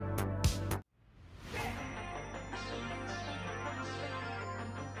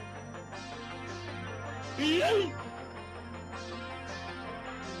I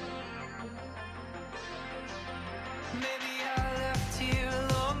left here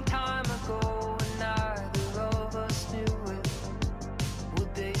a long time ago and neither of us knew it.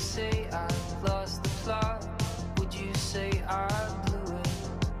 Would they say I lost the plot? Would you say I blew it?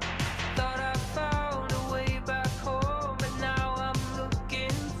 Thought I found a way back home, but now I'm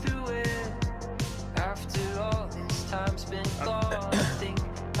looking through it. After all this time spent gone, I think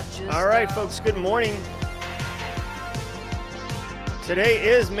I just... All right, folks, good morning. Today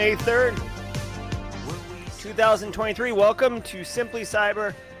is May 3rd, 2023. Welcome to Simply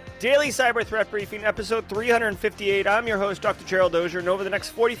Cyber Daily Cyber Threat Briefing, episode 358. I'm your host, Dr. Gerald Dozier, and over the next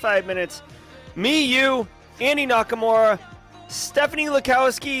 45 minutes, me, you, Andy Nakamura, Stephanie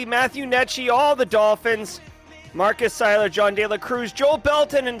Lukowski, Matthew Netchie, all the Dolphins, Marcus Seiler, John De La Cruz, Joel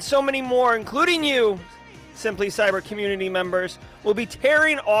Belton, and so many more, including you, Simply Cyber community members, will be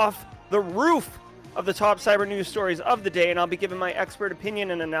tearing off the roof of the top cyber news stories of the day, and I'll be giving my expert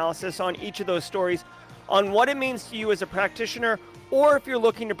opinion and analysis on each of those stories, on what it means to you as a practitioner, or if you're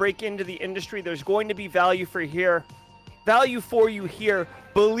looking to break into the industry. There's going to be value for you here.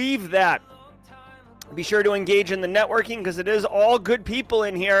 Believe that. Be sure to engage in the networking, because it is all good people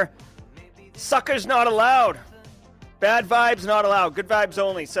in here. Suckers not allowed. Bad vibes not allowed. Good vibes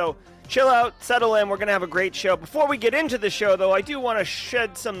only. So chill out, settle in. We're going to have a great show. Before we get into the show, though, I do want to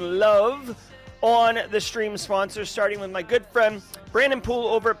shed some love on the stream sponsors, starting with my good friend Brandon Poole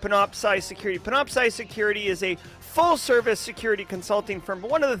over at Panoptcy Security. Panoptcy Security is a full-service security consulting firm, but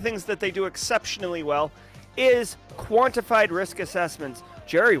one of the things that they do exceptionally well is quantified risk assessments.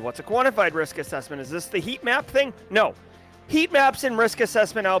 Jerry, what's a quantified risk assessment? Is this the heat map thing? No. Heat maps and risk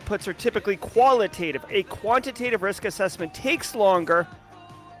assessment outputs are typically qualitative. A quantitative risk assessment takes longer,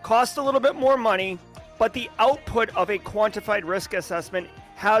 costs a little bit more money, but the output of a quantified risk assessment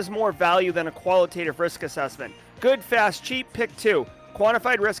has more value than a qualitative risk assessment. Good, fast, cheap, pick two.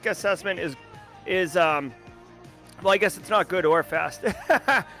 Quantified risk assessment is well, I guess it's not good or fast.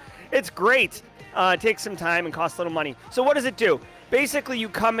 It's great. It takes some time and costs a little money. So what does it do? Basically, you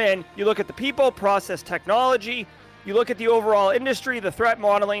come in, you look at the people, process, technology, you look at the overall industry, the threat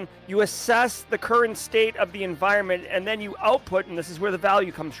modeling, you assess the current state of the environment, and then you output, and this is where the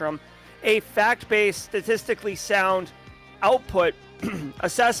value comes from, a fact-based, statistically sound output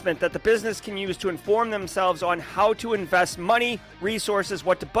assessment that the business can use to inform themselves on how to invest money, resources,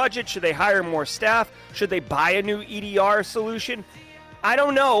 what to budget. Should they hire more staff? Should they buy a new EDR solution? I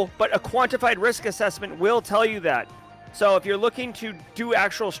don't know, but a quantified risk assessment will tell you that. So if you're looking to do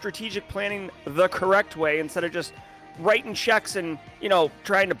actual strategic planning the correct way, instead of just writing checks and,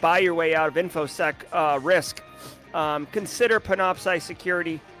 trying to buy your way out of InfoSec risk, consider Panoptcy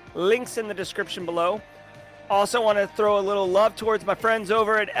Security. Links in the description below. Also want to throw a little love towards my friends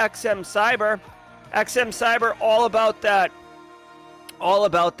over at XM Cyber. XM Cyber, all about that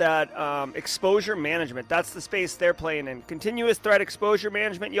exposure management. That's the space they're playing in. Continuous threat exposure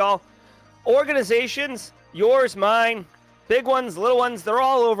management, y'all. Organizations, yours, mine, big ones, little ones, they're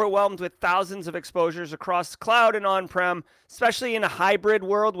all overwhelmed with thousands of exposures across cloud and on-prem, especially in a hybrid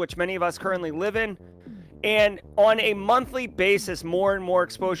world, which many of us currently live in. And on a monthly basis, more and more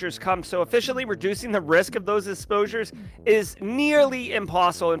exposures come. So efficiently reducing the risk of those exposures is nearly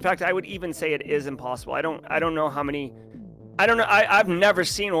impossible. In fact, I would even say it is impossible. I don't know how many. I've never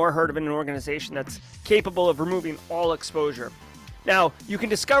seen or heard of an organization that's capable of removing all exposure. Now, you can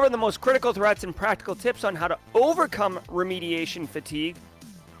discover the most critical threats and practical tips on how to overcome remediation fatigue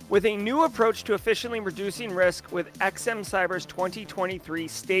with a new approach to efficiently reducing risk with XM Cyber's 2023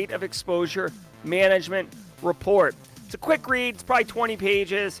 State of Exposure Management Report. It's a quick read. It's probably 20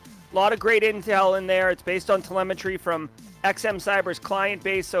 pages. A lot of great intel in there. It's based on telemetry from XM Cyber's client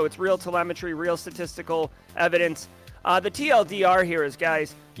base, so it's real telemetry, real statistical evidence. The TLDR here is,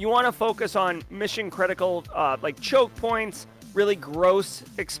 guys, you want to focus on mission-critical, like choke points, really gross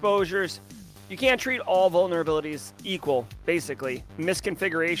exposures. You can't treat all vulnerabilities equal, basically.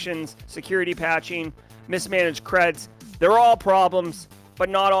 Misconfigurations, security patching, mismanaged creds, they're all problems, but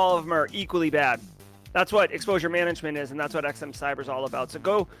not all of them are equally bad. That's what exposure management is, and that's what XM Cyber is all about. So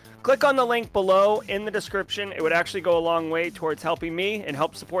go click on the link below in the description. It would actually go a long way towards helping me and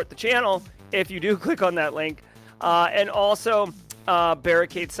help support the channel if you do click on that link. And also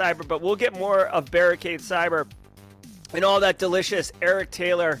Barricade Cyber, but we'll get more of Barricade Cyber and all that delicious Eric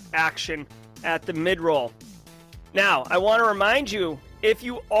Taylor action at the mid-roll. Now, I want to remind you, if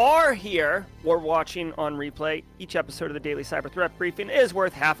you are here or watching on replay, each episode of the Daily Cyber Threat Briefing is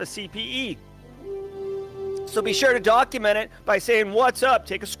worth half a CPE. So be sure to document it by saying, "What's up?"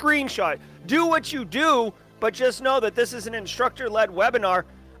 Take a screenshot. Do what you do, but just know that this is an instructor-led webinar.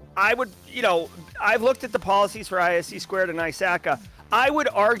 I would, I've looked at the policies for ISC squared and ISACA. I would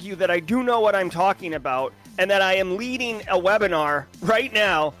argue that I do know what I'm talking about and that I am leading a webinar right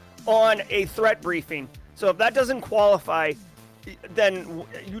now on a threat briefing. So if that doesn't qualify, then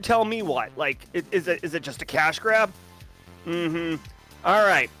you tell me what. Like, is it just a cash grab? All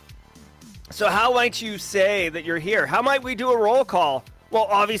right. So how might you say that you're here? How might we do a roll call? Well,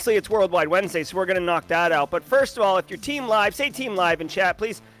 obviously it's Worldwide Wednesday, so we're going to knock that out. But first of all, if you're team live, say team live in chat,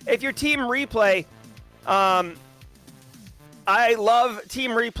 please. If you're team replay, I love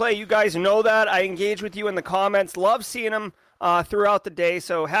team replay. You guys know that. I engage with you in the comments. Love seeing them throughout the day.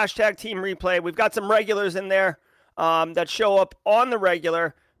 So hashtag team replay. We've got some regulars in there that show up on the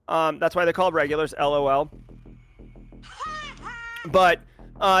regular. That's why they're called regulars, LOL. But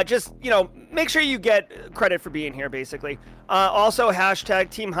just, make sure you get credit for being here, basically. Also, hashtag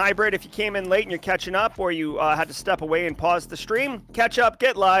team hybrid. If you came in late and you're catching up, or you had to step away and pause the stream, catch up,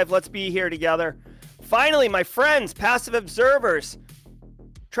 get live. Let's be here together. Finally, my friends, passive observers,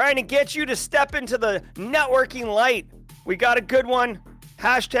 trying to get you to step into the networking light. We got a good one.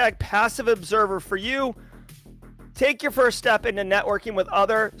 Hashtag passive observer for you. Take your first step into networking with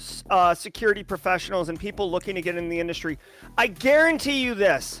other security professionals and people looking to get in the industry. I guarantee you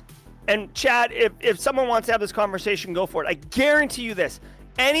this, and chat, if someone wants to have this conversation, go for it. I guarantee you this.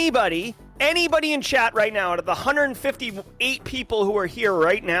 Anybody in chat right now, out of the 158 people who are here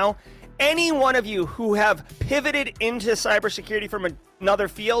right now, any one of you who have pivoted into cybersecurity from another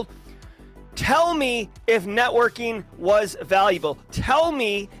field, tell me if networking was valuable. Tell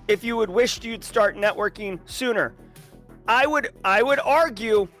me if you would wish you'd start networking sooner. I would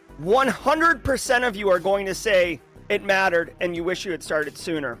argue 100% of you are going to say it mattered and you wish you had started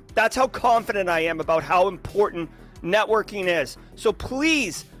sooner. That's how confident I am about how important networking is. So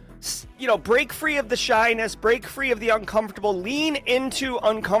please, break free of the shyness, break free of the uncomfortable, lean into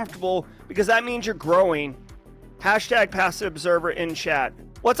uncomfortable, because that means you're growing. Hashtag passive observer in chat.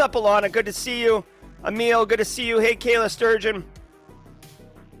 What's up, Alana? Good to see you. Emil, good to see you. Hey, Kayla Sturgeon.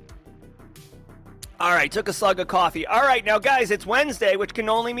 All right, took a slug of coffee. All right, now, guys, it's Wednesday, which can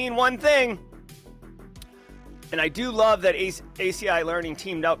only mean one thing. And I do love that ACI Learning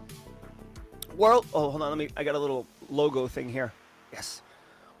teamed up. Hold on, I got a little logo thing here. Yes.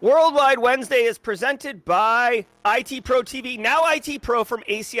 Worldwide Wednesday is presented by IT Pro TV, now IT Pro from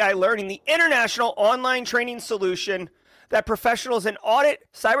ACI Learning, the international online training solution that professionals in audit,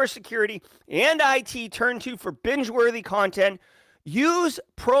 cybersecurity, and IT turn to for binge-worthy content. Use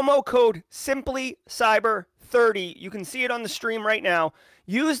promo code SimplyCyber30. You can see it on the stream right now.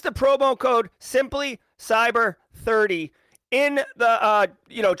 Use the promo code SimplyCyber30 in the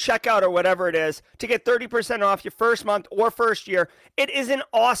checkout or whatever it is to get 30% off your first month or first year. It is an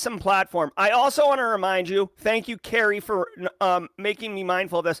awesome platform. I also want to remind you, thank you, Carrie, for making me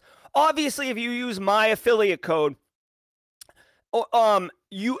mindful of this. Obviously, if you use my affiliate code, I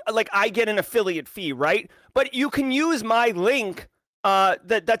get an affiliate fee, right? But you can use my link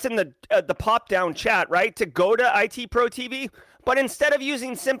that's in the pop down chat, right, to go to IT Pro TV. But instead of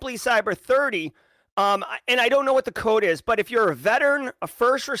using Simply Cyber 30, and I don't know what the code is, but if you're a veteran, a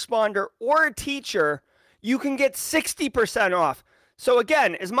first responder, or a teacher, you can get 60% off. So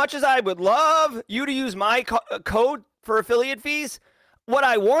again, as much as I would love you to use my code for affiliate fees, what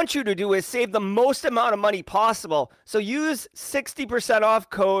I want you to do is save the most amount of money possible. So use 60% off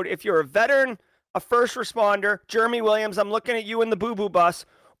code if you're a veteran, a first responder, Jeremy Williams, I'm looking at you in the boo-boo bus,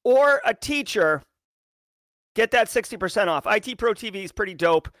 or a teacher. Get that 60% off. IT Pro TV is pretty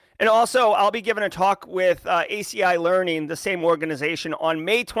dope. And also, I'll be giving a talk with ACI Learning, the same organization, on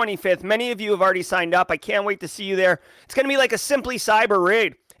May 25th. Many of you have already signed up. I can't wait to see you there. It's going to be like a Simply Cyber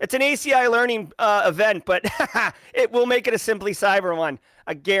raid. It's an ACI Learning event, but it will make it a Simply Cyber one.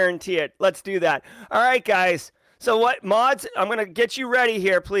 I guarantee it. Let's do that. All right, guys. So what, mods, I'm going to get you ready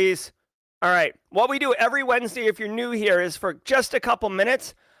here, please. All right. What we do every Wednesday, if you're new here, is for just a couple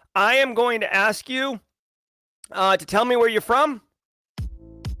minutes, I am going to ask you to tell me where you're from,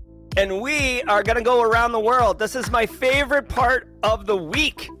 and we are going to go around the world. This is my favorite part of the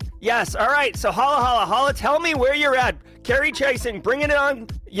week. Yes, all right, so holla, holla, holla. Tell me where you're at. Carrie Chasing, bringing it on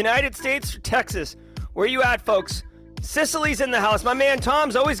United States, Texas. Where you at, folks? Sicily's in the house. My man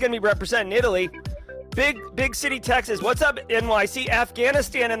Tom's always going to be representing Italy. Big city, Texas. What's up, NYC?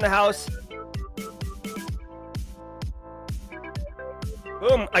 Afghanistan in the house.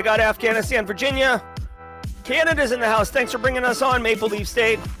 Boom, I got Afghanistan, Virginia. Canada's in the house. Thanks for bringing us on, Maple Leaf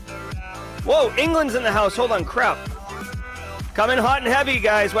State. Whoa, England's in the house. Hold on, crap. Coming hot and heavy,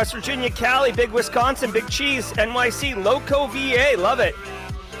 guys. West Virginia, Cali, big Wisconsin, big cheese, NYC, Loco, VA. Love it.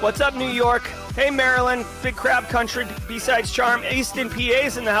 What's up, New York? Hey, Maryland, Big Crab Country, B-Sides Charm, Easton,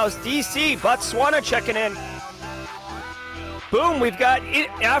 PA's in the house, DC, Botswana checking in. Boom, we've got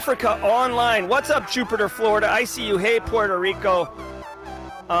Africa online. What's up, Jupiter, Florida? I see you. Hey, Puerto Rico.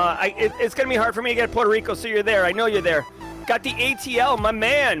 It's going to be hard for me to get Puerto Rico, so you're there. I know you're there. Got the ATL, my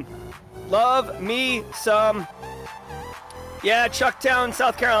man. Love me some. Yeah, Chucktown,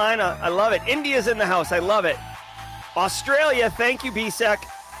 South Carolina. I love it. India's in the house. I love it. Australia, thank you, BSEC.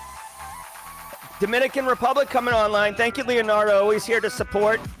 Dominican Republic coming online. Thank you, Leonardo. Always here to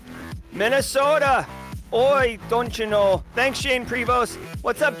support. Minnesota. Oi, don't you know? Thanks, Shane Prevost.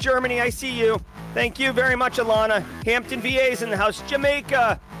 What's up, Germany? I see you. Thank you very much, Alana. Hampton VA's in the house.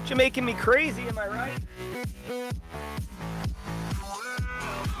 Jamaica. Jamaican me crazy, am I right?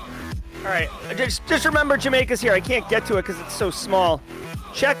 All right, just remember Jamaica's here. I can't get to it because it's so small.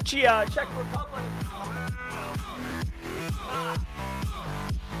 Czech Republic.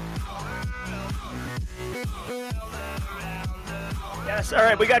 Yes, all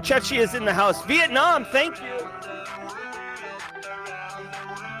right, we got Chechia's in the house. Vietnam, thank you.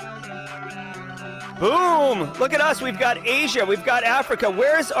 Boom, look at us. We've got Asia, we've got Africa.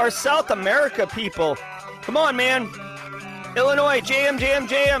 Where's our South America people? Come on, man. Illinois,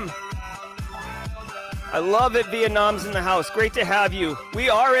 JM. I love it. Vietnam's in the house. Great to have you. We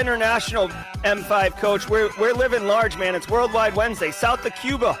are international, M5 coach. We're living large, man. It's Worldwide Wednesday. South of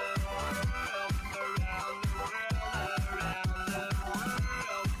Cuba.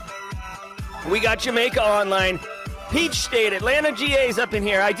 We got Jamaica online. Peach State, Atlanta GA's up in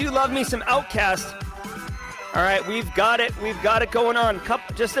here. I do love me some Outcast. All right, we've got it. We've got it going on.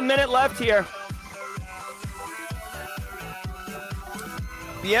 Just a minute left here.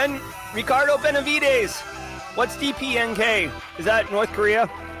 Bien, Ricardo Benavides. What's DPNK? Is that North Korea?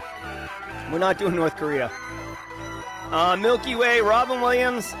 We're not doing North Korea. Milky Way, Robin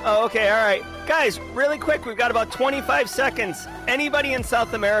Williams. Oh, okay, all right. Guys, really quick, we've got about 25 seconds. Anybody in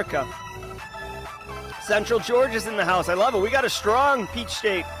South America? Central Georgia's in the house. I love it. We got a strong Peach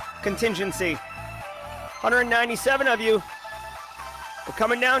State contingency. 197 of you. We're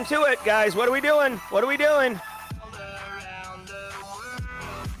coming down to it, guys. What are we doing? What are we doing?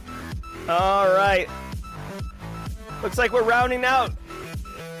 All right. Looks like we're rounding out.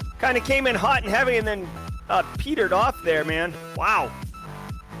 Kind of came in hot and heavy and then petered off there, man. Wow.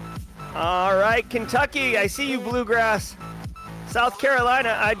 All right, Kentucky. I see you, Bluegrass. South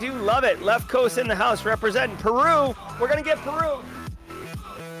Carolina, I do love it. Left Coast in the house representing Peru. We're going to get Peru.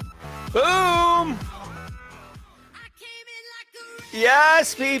 Boom.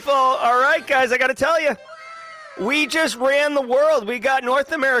 Yes, people. All right, guys, I got to tell you. We just ran the world. We got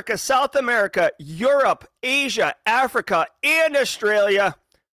North America, South America, Europe, Asia, Africa, and Australia.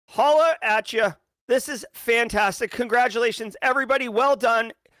 Holla at you. This is fantastic. Congratulations, everybody. Well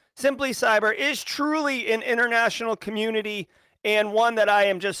done. Simply Cyber is truly an international community and one that I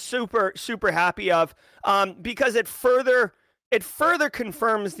am just super, super happy of because it further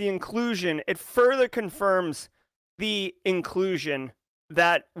confirms the inclusion. It further confirms the inclusion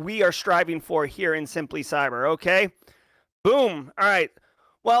that we are striving for here in Simply Cyber, okay? Boom. All right.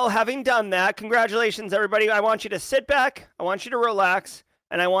 Well, having done that, congratulations, everybody. I want you to sit back. I want you to relax.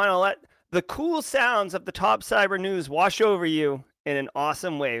 And I want to let the cool sounds of the top cyber news wash over you in an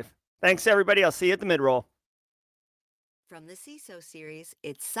awesome wave. Thanks, everybody. I'll see you at the mid-roll. From the CISO series,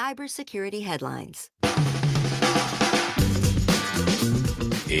 it's Cybersecurity Headlines.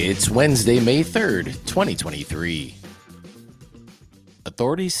 It's Wednesday, May 3rd, 2023.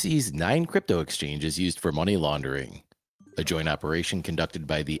 Authorities seized 9 crypto exchanges used for money laundering. A joint operation conducted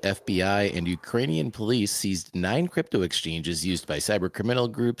by the FBI and Ukrainian police seized 9 crypto exchanges used by cybercriminal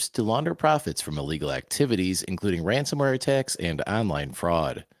groups to launder profits from illegal activities, including ransomware attacks and online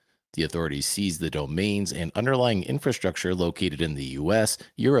fraud. The authorities seized the domains and underlying infrastructure located in the US,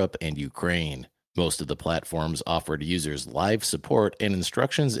 Europe, and Ukraine. Most of the platforms offered users live support and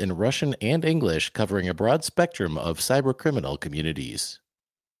instructions in Russian and English, covering a broad spectrum of cybercriminal communities.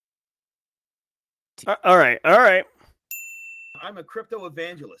 All right. I'm a crypto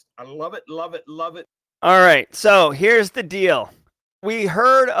evangelist. I love it, love it, love it. All right. So here's the deal. We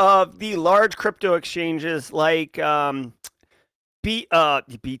heard of the large crypto exchanges like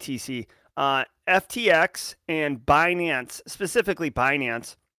BTC, FTX, and Binance, specifically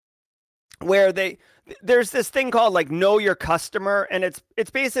Binance, where there's this thing called like know your customer, and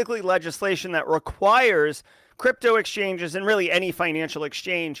it's basically legislation that requires crypto exchanges and really any financial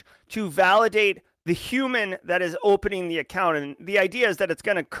exchange to validate the human that is opening the account. And the idea is that it's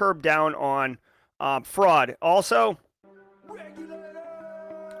going to curb down on fraud. Also,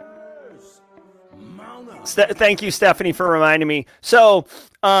 thank you, Stephanie, for reminding me. So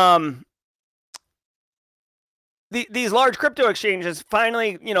these large crypto exchanges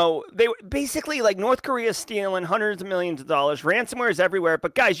finally, they basically, like, North Korea stealing hundreds of millions of dollars. Ransomware is everywhere.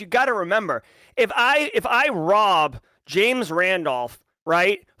 But guys, you got to remember, if I rob James Randolph,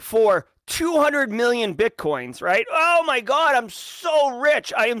 right, for 200 million Bitcoins, right? Oh my God, I'm so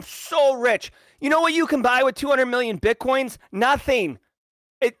rich. I am so rich. You know what you can buy with 200 million Bitcoins? Nothing.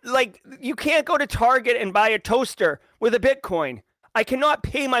 Like, you can't go to Target and buy a toaster with a Bitcoin. I cannot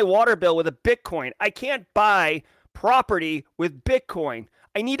pay my water bill with a Bitcoin. I can't buy property with Bitcoin.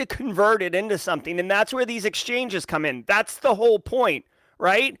 I need to convert it into something. And that's where these exchanges come in. That's the whole point,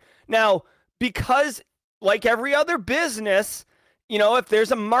 right? Now, because like every other business, if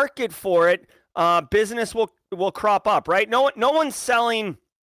there's a market for it, business will crop up, right? No one's selling.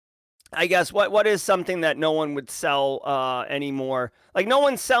 I guess what is something that no one would sell anymore? Like, no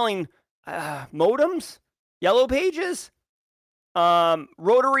one's selling modems, yellow pages,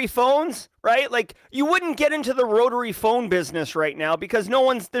 rotary phones, right? Like, you wouldn't get into the rotary phone business right now because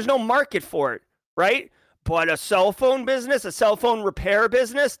there's no market for it, right? But a cell phone business, a cell phone repair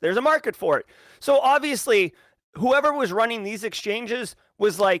business, there's a market for it. So obviously, whoever was running these exchanges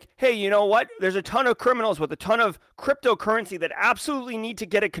was like, hey, you know what? There's a ton of criminals with a ton of cryptocurrency that absolutely need to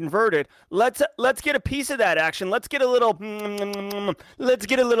get it converted. Let's get a piece of that action. Let's get a little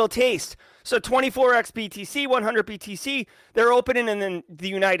taste. So 24x BTC, 100 BTC, they're opening in the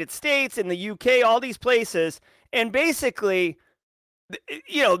United States, in the UK, all these places. And basically,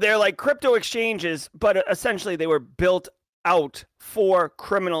 they're like crypto exchanges, but essentially they were built out for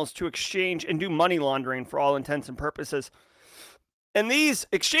criminals to exchange and do money laundering for all intents and purposes. And these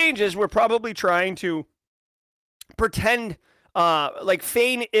exchanges were probably trying to pretend, like,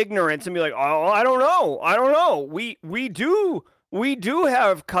 feign ignorance and be like, oh, I don't know. We do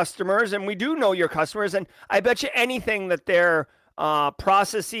have customers, and we do know your customers. And I bet you anything that their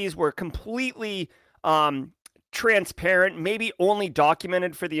processes were completely transparent, maybe only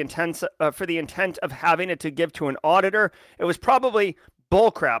documented for the intent of having it to give to an auditor. It was probably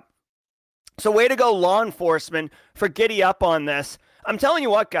bullcrap. So way to go, law enforcement, for giddy up on this. I'm telling you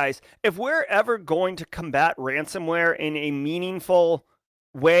what, guys, if we're ever going to combat ransomware in a meaningful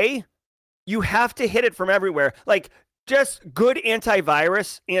way, you have to hit it from everywhere. Like, just good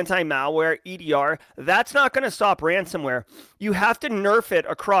antivirus, anti-malware, EDR, that's not going to stop ransomware. You have to nerf it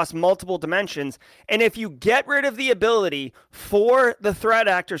across multiple dimensions. And if you get rid of the ability for the threat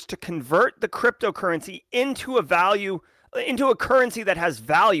actors to convert the cryptocurrency into a currency that has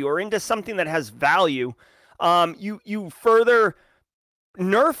value, or into something that has value, you further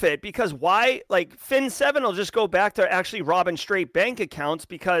nerf it. Because why? Like, Fin7 will just go back to actually robbing straight bank accounts,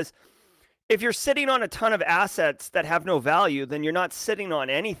 because if you're sitting on a ton of assets that have no value, then you're not sitting on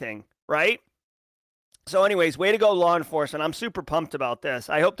anything, right? So anyways, way to go, law enforcement. I'm super pumped about this.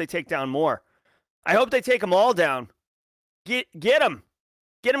 I hope they take down more. I hope they take them all down. Get them.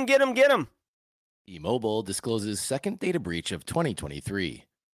 Get them. T-Mobile discloses second data breach of 2023.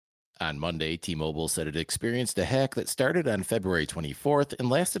 On Monday, T-Mobile said it experienced a hack that started on February 24th and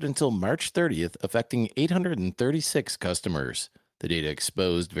lasted until March 30th, affecting 836 customers. The data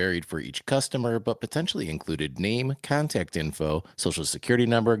exposed varied for each customer, but potentially included name, contact info, social security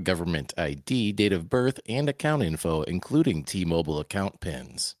number, government ID, date of birth, and account info, including T-Mobile account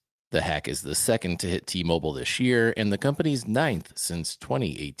PINs. The hack is the second to hit T-Mobile this year and the company's 9th since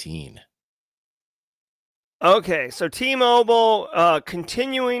 2018. Okay, so T-Mobile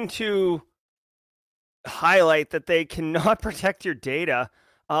continuing to highlight that they cannot protect your data.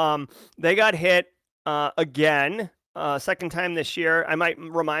 They got hit again. Second time this year. I might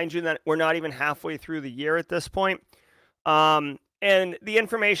remind you that we're not even halfway through the year at this point. And the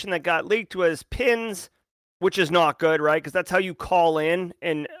information that got leaked was PINs, which is not good, right? Because that's how you call in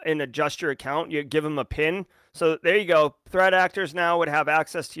and adjust your account. You give them a PIN. So there you go. Threat actors now would have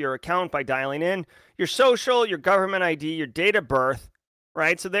access to your account by dialing in your social, your government ID, your date of birth,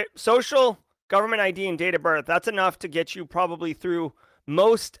 right? So social, government ID, and date of birth, that's enough to get you probably through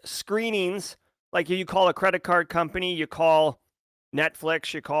most screenings. Like, you call a credit card company, you call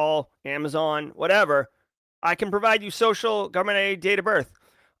Netflix, you call Amazon, whatever. I can provide you social, government ID, date of birth.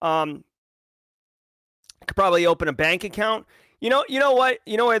 I could probably open a bank account. You know what?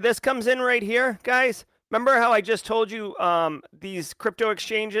 You know where this comes in right here, guys? Remember how I just told you these crypto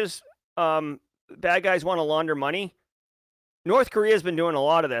exchanges, bad guys want to launder money? North Korea has been doing a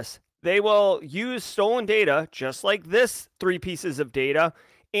lot of this. They will use stolen data, just like this 3 pieces of data,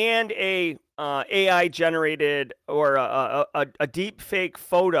 and a AI generated or a deep fake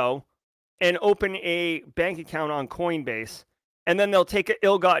photo, and open a bank account on Coinbase. And then they'll take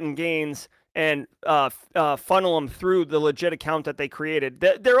ill-gotten gains and funnel them through the legit account that they created.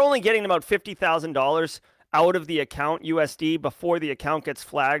 They're only getting about $50,000 out of the account USD before the account gets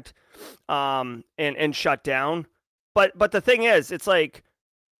flagged and shut down. But the thing is, it's like,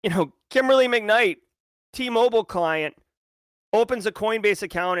 Kimberly McKnight, T-Mobile client, opens a Coinbase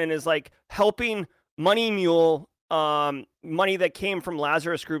account and is like helping Money Mule, money that came from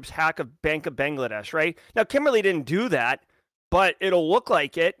Lazarus Group's hack of Bank of Bangladesh, right? Now, Kimberly didn't do that, but it'll look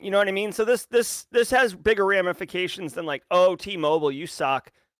like it. You know what I mean? So this has bigger ramifications than like, oh, T-Mobile, you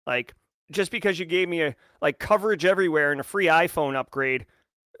suck. Like, just because you gave me a coverage everywhere and a free iPhone upgrade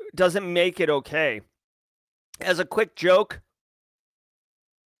doesn't make it okay. As a quick joke,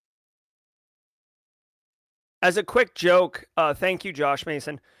 thank you, Josh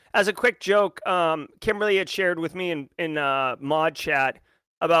Mason. As a quick joke, Kimberly had shared with me in mod chat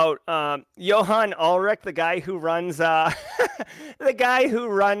about Johan Ulrich, the guy who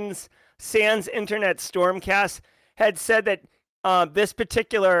runs Sans Internet Stormcast, had said that this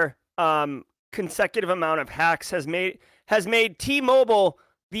particular consecutive amount of hacks has made T-Mobile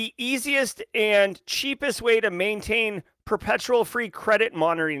the easiest and cheapest way to maintain perpetual free credit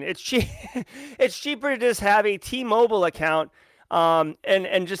monitoring. It's cheaper to just have a T-Mobile account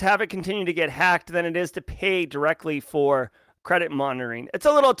and just have it continue to get hacked than it is to pay directly for credit monitoring. It's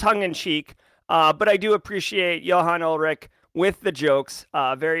a little tongue-in-cheek, but I do appreciate Johan Ulrich with the jokes.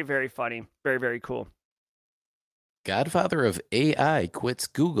 Very, very funny. Very, very cool. Godfather of AI quits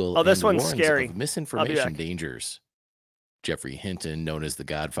Google. Oh, this and one's warns scary. Of misinformation dangers. Jeffrey Hinton, known as the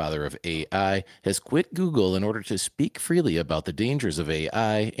godfather of AI, has quit Google in order to speak freely about the dangers of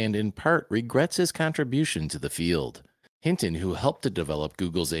AI and in part regrets his contribution to the field. Hinton, who helped to develop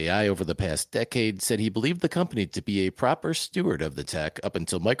Google's AI over the past decade, said he believed the company to be a proper steward of the tech up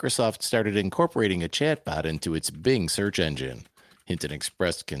until Microsoft started incorporating a chatbot into its Bing search engine. Hinton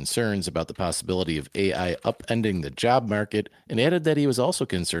expressed concerns about the possibility of AI upending the job market and added that he was also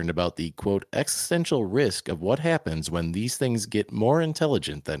concerned about the, quote, existential risk of what happens when these things get more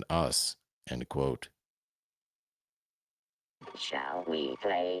intelligent than us, end quote. Shall we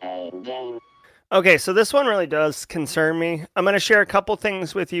play a game? Okay, so this one really does concern me. I'm going to share a couple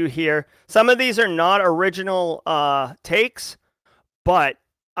things with you here. Some of these are not original takes, but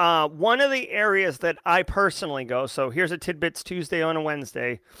one of the areas that I personally go, so here's a Tidbits Tuesday on a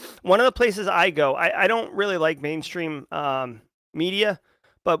Wednesday. One of the places I go, I don't really like mainstream media,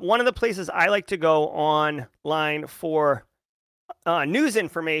 but one of the places I like to go online for news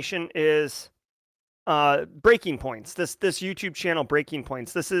information is Breaking Points. This YouTube channel, Breaking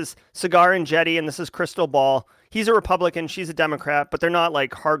Points. This is Cigar and Jetty, and this is Crystal Ball. He's a Republican, she's a Democrat, but they're not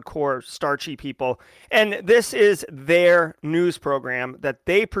like hardcore starchy people. And this is their news program that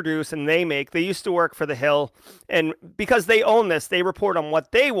they produce and they make. They used to work for The Hill, and because they own this, they report on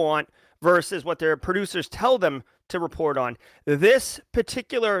what they want versus what their producers tell them to report on. This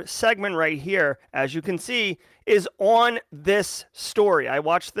particular segment right here, as you can see, is on this story. I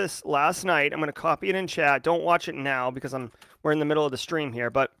watched this last night. I'm going to copy it in chat. Don't watch it now because we're in the middle of the stream here,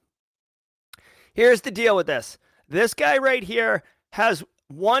 but here's the deal with this. This guy right here has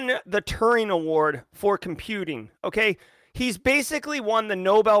won the Turing Award for computing, okay? He's basically won the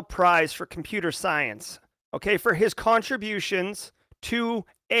Nobel Prize for computer science, okay, for his contributions to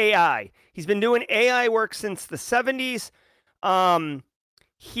AI. He's been doing AI work since the 70s.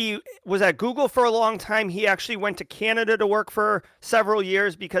 He was at Google for a long time. He actually went to Canada to work for several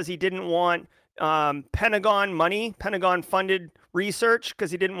years because he didn't want Pentagon money, Pentagon-funded research,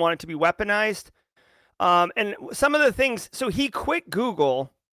 because he didn't want it to be weaponized. And some of the things, so he quit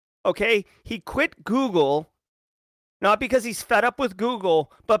Google, okay? He quit Google, not because he's fed up with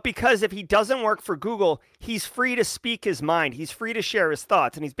Google, but because if he doesn't work for Google, he's free to speak his mind. He's free to share his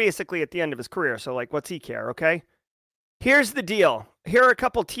thoughts, and he's basically at the end of his career. So, like, what's he care, okay? Here's the deal. Here are a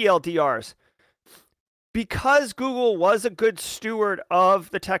couple TLDRs. Because Google was a good steward of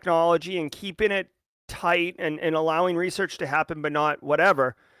the technology and keeping it tight and allowing research to happen, but not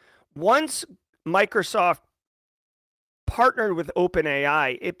whatever, once Microsoft partnered with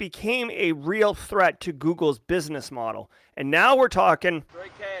OpenAI, it became a real threat to Google's business model. And now we're talking,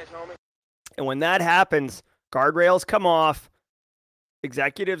 Great cash, homie. and when that happens, guardrails come off,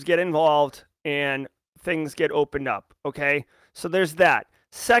 executives get involved, and things get opened up, okay? So there's that.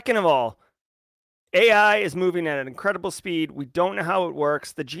 Second of all, AI is moving at an incredible speed. We don't know how it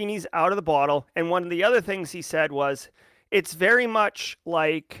works. The genie's out of the bottle. And one of the other things he said was, it's very much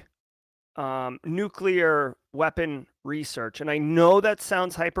like nuclear weapon research. And I know that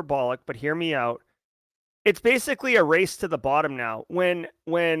sounds hyperbolic, but hear me out. It's basically a race to the bottom now. When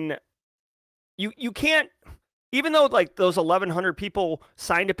you can't, even though like those 1,100 people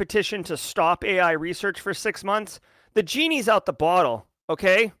signed a petition to stop AI research for 6 months, the genie's out the bottle,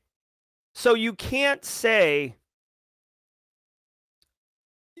 okay? So you can't say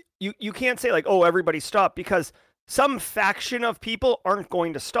you can't say like, oh, everybody stop, because some faction of people aren't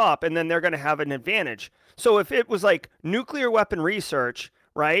going to stop and then they're going to have an advantage. So if it was like nuclear weapon research,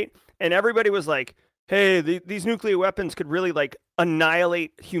 right? And everybody was like, hey, these nuclear weapons could really like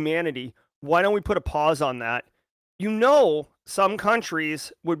annihilate humanity. Why don't we put a pause on that? You know, some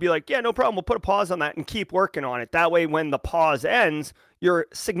countries would be like, yeah, no problem. We'll put a pause on that and keep working on it. That way, when the pause ends, you're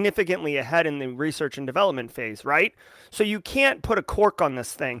significantly ahead in the research and development phase, right? So you can't put a cork on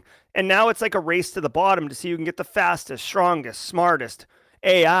this thing. And now it's like a race to the bottom to see who can get the fastest, strongest, smartest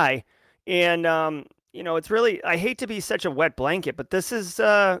AI. And, it's really, I hate to be such a wet blanket, but this is,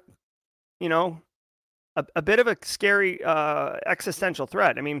 you know, a bit of a scary existential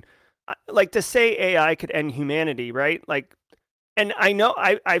threat. I mean, like to say AI could end humanity, right? Like, and I know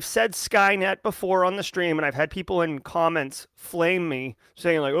I've said Skynet before on the stream, and I've had people in comments flame me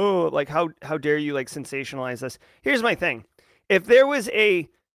saying like, oh, like how dare you like sensationalize this? Here's my thing: if there was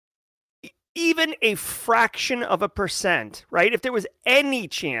even a fraction of a percent, right? If there was any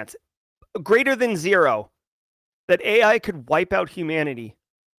chance, greater than zero, that AI could wipe out humanity,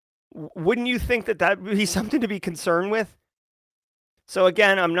 wouldn't you think that that would be something to be concerned with? So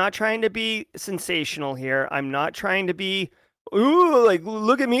again, I'm not trying to be sensational here. I'm not trying to be, ooh, like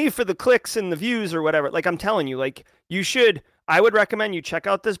look at me for the clicks and the views or whatever. Like I'm telling you, like I would recommend you check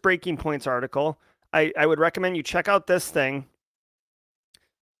out this Breaking Points article. I would recommend you check out this thing.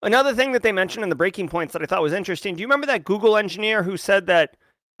 Another thing that they mentioned in the Breaking Points that I thought was interesting. Do you remember that Google engineer who said that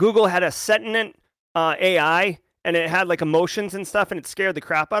Google had a sentient AI and it had like emotions and stuff and it scared the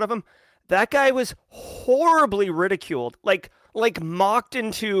crap out of him? That guy was horribly ridiculed, like mocked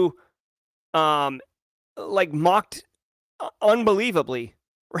into, mocked unbelievably,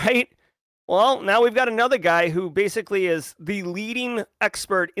 right? Well, now we've got another guy who basically is the leading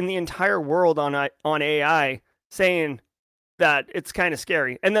expert in the entire world on AI saying that it's kind of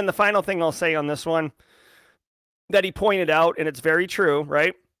scary. And then the final thing I'll say on this one that he pointed out, and it's very true,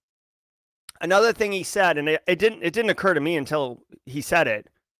 right? Another thing he said, and it didn't occur to me until he said it.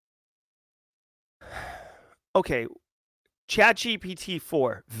 Okay, ChatGPT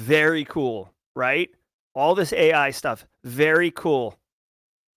 4, very cool, right? All this AI stuff, very cool.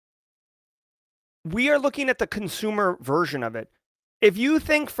 We are looking at the consumer version of it. If you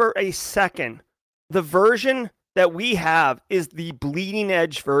think for a second, the version that we have is the bleeding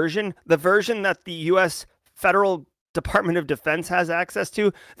edge version, the version that the US Federal Department of Defense has access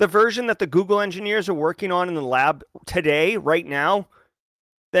to, the version that the Google engineers are working on in the lab today, right now,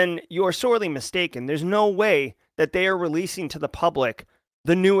 then you're sorely mistaken. There's no way that they are releasing to the public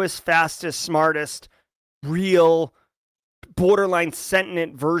the newest, fastest, smartest, real, borderline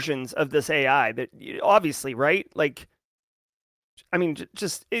sentient versions of this AI. That obviously, right? Like, I mean,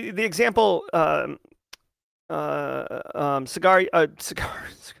 just the example, cigar,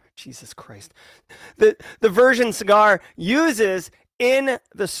 Jesus Christ, the version Cigar uses in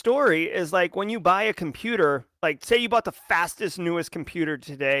the story is like when you buy a computer, like say you bought the fastest, newest computer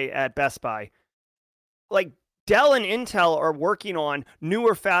today at Best Buy, like Dell and Intel are working on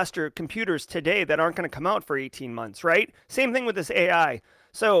newer, faster computers today that aren't going to come out for 18 months, right? Same thing with this AI.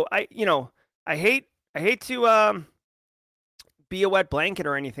 So I hate to be a wet blanket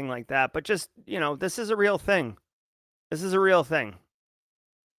or anything like that, but just, this is a real thing. This is a real thing.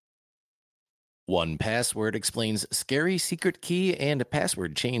 1Password explains scary secret key and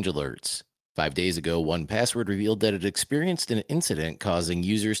password change alerts. 5 days ago, 1Password revealed that it experienced an incident causing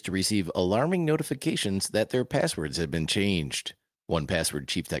users to receive alarming notifications that their passwords had been changed. 1Password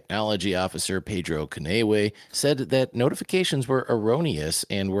Chief Technology Officer Pedro Canewe said that notifications were erroneous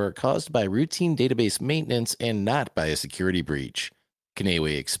and were caused by routine database maintenance and not by a security breach.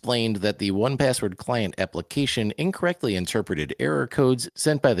 Canewe explained that the 1Password client application incorrectly interpreted error codes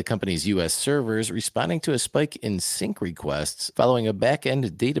sent by the company's U.S. servers, responding to a spike in sync requests following a back-end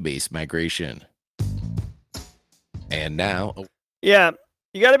database migration. And now... Yeah,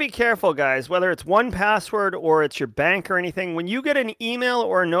 you got to be careful, guys, whether it's 1Password or it's your bank or anything. When you get an email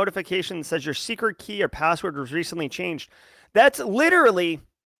or a notification that says your secret key or password was recently changed, that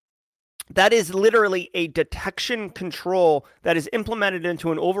is literally a detection control that is implemented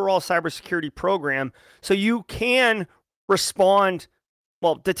into an overall cybersecurity program so you can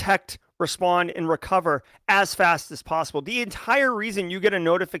detect, respond, and recover as fast as possible. The entire reason you get a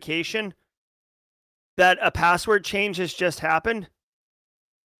notification that a password change has just happened.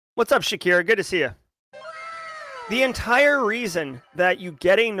 What's up, Shakira? Good to see you. The entire reason that you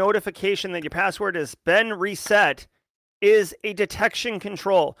get a notification that your password has been reset is a detection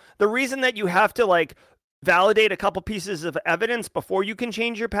control. The reason that you have to validate a couple pieces of evidence before you can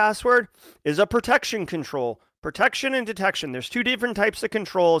change your password is a protection control. Protection and detection. There's two different types of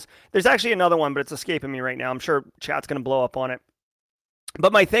controls. There's actually another one, but it's escaping me right now. I'm sure chat's going to blow up on it.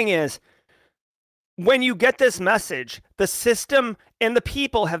 But my thing is, when you get this message, the system and the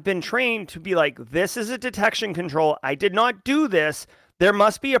people have been trained to be like, this is a detection control. I did not do this. There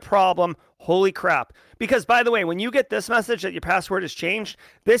must be a problem. Holy crap. Because by the way, when you get this message that your password has changed,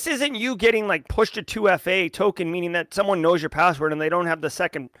 this isn't you getting like pushed a 2FA token, meaning that someone knows your password and they don't have the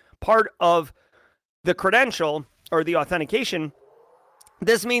second part of the credential or the authentication.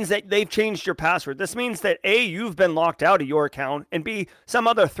 This means that they've changed your password. This means that A, you've been locked out of your account, and B, some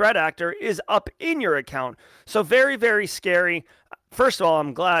other threat actor is up in your account. So very, very scary. First of all,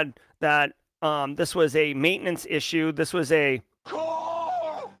 I'm glad that this was a maintenance issue. This was a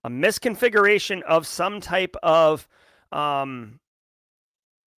misconfiguration of some type of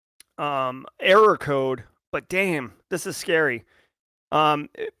error code. But damn, this is scary.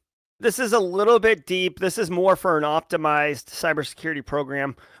 This is a little bit deep. This is more for an optimized cybersecurity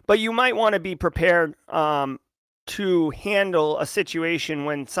program, but you might want to be prepared to handle a situation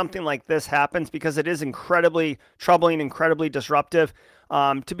when something like this happens, because it is incredibly troubling, incredibly disruptive.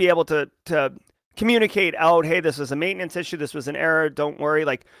 To be able to communicate out, hey, this was a maintenance issue, this was an error, don't worry.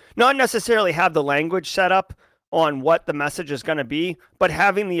 Like, not necessarily have the language set up on what the message is going to be, but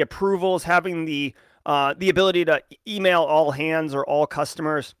having the approvals, having the ability to email all hands or all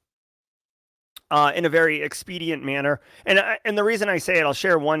customers in a very expedient manner. And the reason I say it, I'll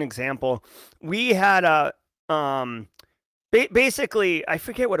share one example. We had a, basically, I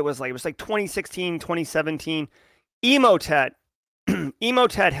forget what it was like. It was like 2016, 2017. Emotet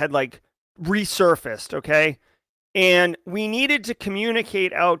had like resurfaced, okay? And we needed to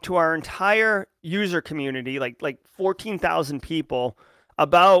communicate out to our entire user community, like 14,000 people,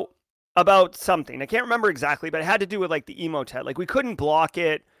 about something. I can't remember exactly, but it had to do with like the Emotet. Like, we couldn't block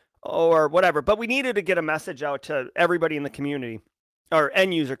it or whatever, but we needed to get a message out to everybody in the community, or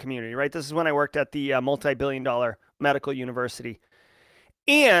end user community, right? This is when I worked at the multi-billion-dollar medical university.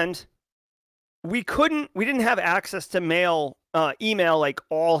 And we didn't have access to email like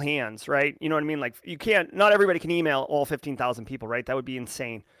all hands, right? You know what I mean? Like, not everybody can email all 15,000 people, right? That would be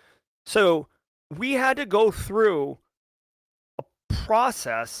insane. So we had to go through a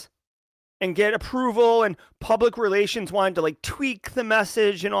process and get approval, and public relations wanted to like tweak the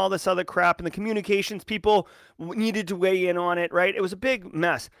message and all this other crap, and the communications people needed to weigh in on it, right? It was a big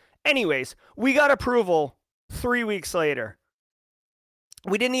mess. Anyways, we got approval 3 weeks later.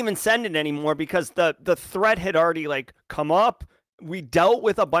 We didn't even send it anymore because the threat had already like come up. We dealt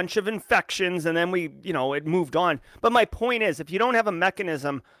with a bunch of infections, and then it moved on. But my point is, if you don't have a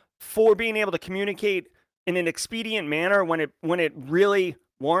mechanism for being able to communicate in an expedient manner when it really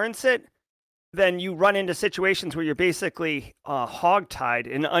warrants it, then you run into situations where you're basically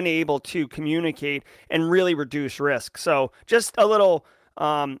hogtied and unable to communicate and really reduce risk. So just a little,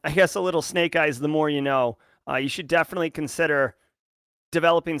 a little snake eyes, the more you know. You should definitely consider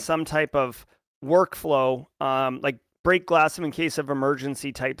developing some type of workflow, like break glass in case of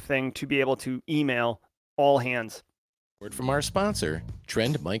emergency type thing, to be able to email all hands. Word from our sponsor,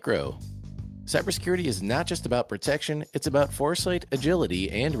 Trend Micro. Cybersecurity is not just about protection, it's about foresight, agility,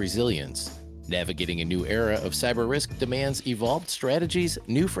 and resilience. Navigating a new era of cyber risk demands evolved strategies,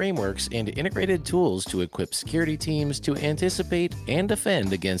 new frameworks, and integrated tools to equip security teams to anticipate and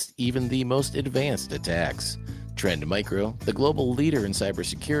defend against even the most advanced attacks. Trend Micro, the global leader in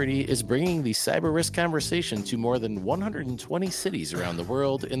cybersecurity, is bringing the cyber risk conversation to more than 120 cities around the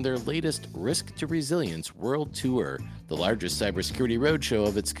world in their latest Risk to Resilience World Tour, the largest cybersecurity roadshow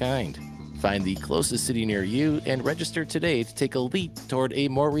of its kind. Find the closest city near you and register today to take a leap toward a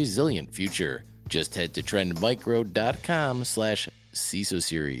more resilient future. Just head to trendmicro.com/CISO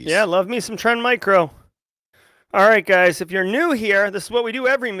series. Yeah, love me some Trend Micro. All right, guys, if you're new here, this is what we do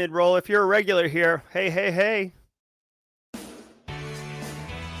every mid-roll. If you're a regular here, hey.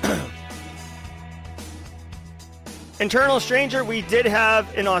 Internal Stranger, we did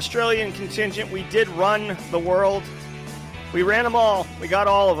have an Australian contingent. We did run the world. We ran them all. We got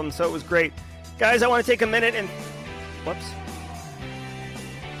all of them, so it was great. Guys, I want to take a minute and... I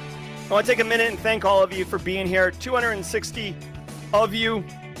want to take a minute and thank all of you for being here. 260 of you.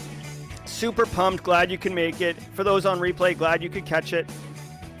 Super pumped. Glad you can make it. For those on replay, glad you could catch it.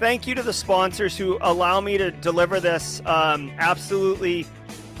 Thank you to the sponsors who allow me to deliver this absolutely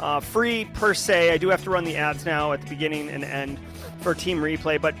free per se. I do have to run the ads now at the beginning and end for Team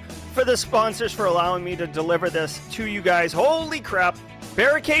Replay, but for the sponsors for allowing me to deliver this to you guys. Holy crap.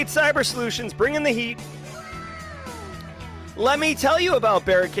 Barricade Cyber Solutions, bringing the heat. Let me tell you about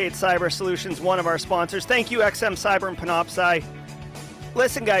Barricade Cyber Solutions, one of our sponsors. Thank you, XM Cyber and Panoptcy.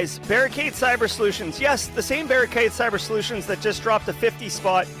 Listen, guys, Barricade Cyber Solutions, yes, the same Barricade Cyber Solutions that just dropped a 50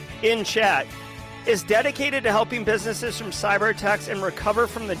 spot in chat, is dedicated to helping businesses from cyber attacks and recover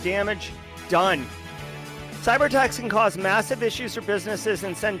from the damage done. Cyber attacks can cause massive issues for businesses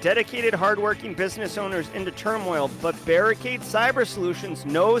and send dedicated, hardworking business owners into turmoil, but Barricade Cyber Solutions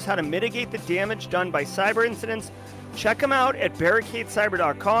knows how to mitigate the damage done by cyber incidents. Check them out at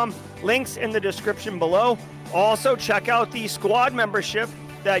barricadecyber.com. Links in the description below. Also, check out the squad membership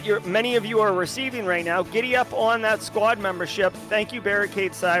that many of you are receiving right now. Giddy up on that squad membership. Thank you,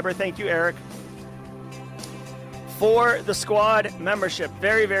 Barricade Cyber. Thank you, Eric, for the squad membership.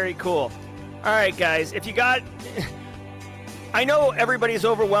 Very, very cool. All right, guys, if you got... I know everybody's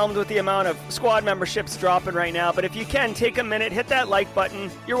overwhelmed with the amount of squad memberships dropping right now, but if you can, take a minute, hit that like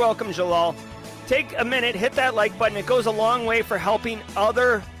button. You're welcome, Jalal. Take a minute, hit that like button. It goes a long way for helping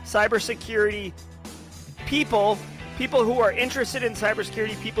other cybersecurity people who are interested in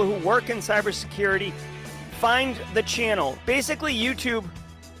cybersecurity, people who work in cybersecurity, find the channel. Basically, YouTube,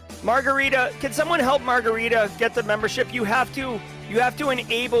 Margarita, can someone help Margarita get the membership? You have to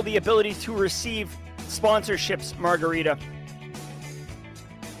enable the ability to receive sponsorships, Margarita.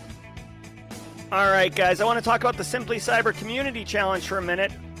 All right, guys, I want to talk about the Simply Cyber Community Challenge for a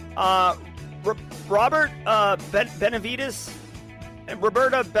minute. Robert Benavides,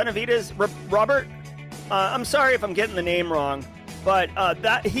 Robert, I'm sorry if I'm getting the name wrong, but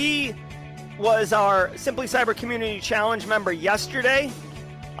that he was our Simply Cyber Community Challenge member yesterday.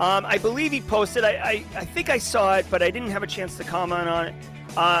 I believe he posted, I think I saw it, but I didn't have a chance to comment on it.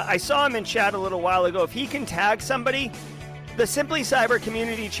 I saw him in chat a little while ago. If he can tag somebody, the Simply Cyber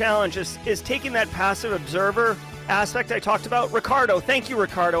Community Challenge is taking that passive observer aspect I talked about. Ricardo, thank you,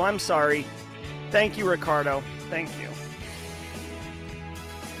 Ricardo. I'm sorry. Thank you, Ricardo. Thank you.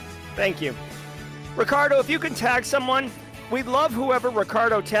 Thank you. Ricardo, if you can tag someone, we'd love whoever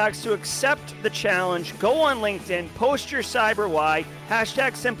Ricardo tags to accept the challenge. Go on LinkedIn, post your cyber why,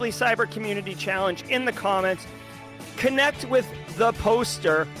 hashtag Simply Cyber Community Challenge in the comments. Connect with the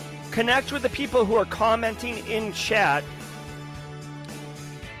poster. Connect with the people who are commenting in chat.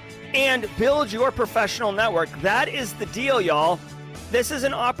 And build your professional network. That is the deal, y'all. This is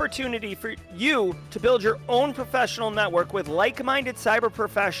an opportunity for you to build your own professional network with like-minded cyber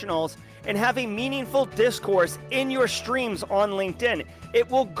professionals and have a meaningful discourse in your streams on LinkedIn. It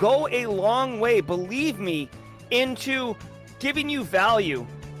will go a long way, believe me, into giving you value,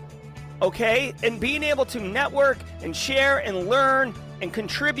 okay? And being able to network and share and learn and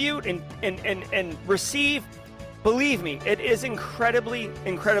contribute and receive. Believe me, it is incredibly,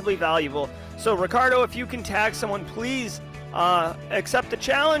 incredibly valuable. So, Ricardo, if you can tag someone, please accept the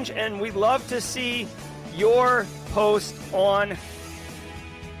challenge, and we'd love to see your post on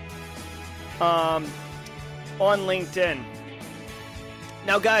LinkedIn.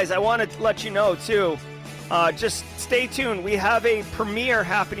 Now, guys, I want to let you know, too, just stay tuned. We have a premiere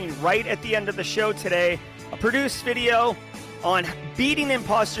happening right at the end of the show today, a produced video on beating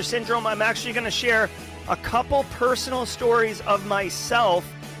imposter syndrome. I'm actually going to share a couple personal stories of myself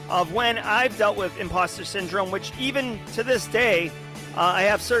of when I've dealt with imposter syndrome, which even to this day, I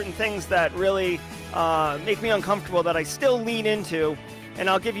have certain things that really make me uncomfortable that I still lean into. And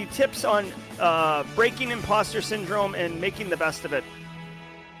I'll give you tips on breaking imposter syndrome and making the best of it.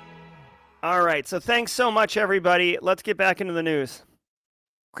 All right, so thanks so much, everybody. Let's get back into the news.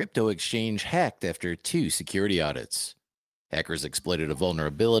 Crypto exchange hacked after 2 security audits. Hackers exploited a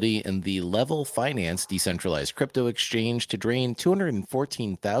vulnerability in the Level Finance decentralized crypto exchange to drain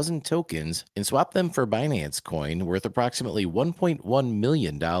 214,000 tokens and swap them for Binance coin worth approximately $1.1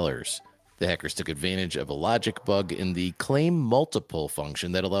 million. The hackers took advantage of a logic bug in the Claim Multiple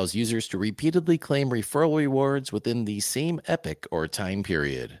function that allows users to repeatedly claim referral rewards within the same epoch or time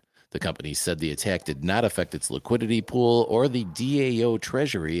period. The company said the attack did not affect its liquidity pool or the DAO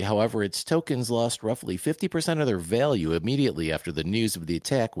treasury. However, its tokens lost roughly 50% of their value immediately after the news of the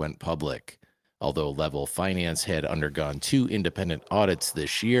attack went public. Although Level Finance had undergone 2 independent audits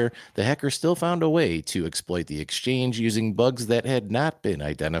this year, the hackers still found a way to exploit the exchange using bugs that had not been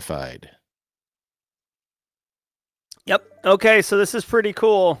identified. Yep. Okay, so this is pretty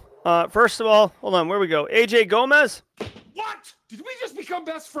cool. First of all, hold on, where we go? AJ Gomez? What? Did we just become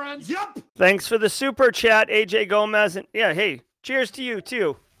best friends? Yep. Thanks for the super chat, AJ Gomez. And yeah, hey, cheers to you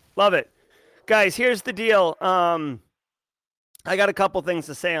too. Love it. Guys, here's the deal. I got a couple things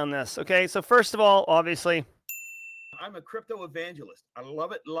to say on this. Okay, so first of all, obviously, I'm a crypto evangelist. I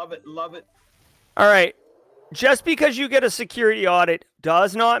love it, love it, love it. All right. Just because you get a security audit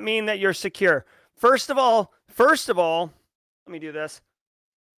does not mean that you're secure. First of all, Let me do this.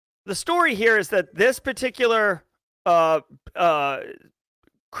 The story here is that this particular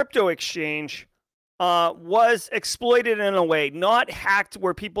crypto exchange was exploited in a way, not hacked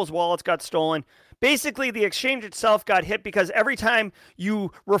where people's wallets got stolen. Basically, the exchange itself got hit because every time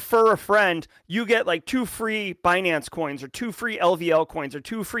you refer a friend, you get like 2 free Binance coins or 2 free LVL coins or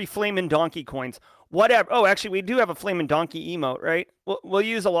 2 free Flamin' Donkey coins, whatever. Oh, actually, we do have a Flamin' Donkey emote, right? We'll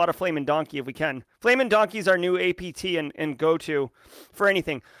use a lot of Flamin' Donkey if we can. Flamin' Donkey is our new APT and go-to for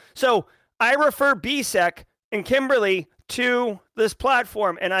anything. So I refer BSEC and Kimberly to this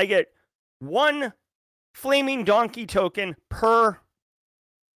platform, and I get 1 Flaming Donkey token per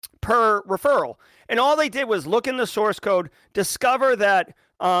referral. And all they did was look in the source code, discover that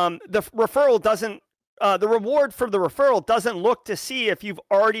the referral doesn't, the reward for the referral doesn't look to see if you've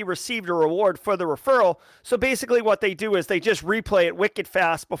already received a reward for the referral. So basically what they do is they just replay it wicked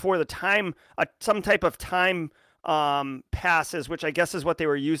fast before the time, some type of time passes, which I guess is what they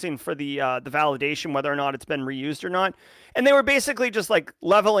were using for the validation, whether or not it's been reused or not. And they were basically just like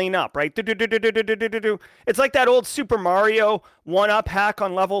leveling up, right? It's like that old Super Mario 1-up hack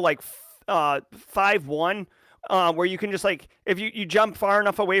on level like 5-1, where you can just like, if you jump far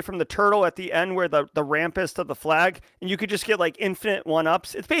enough away from the turtle at the end where the ramp is to the flag, and you could just get like infinite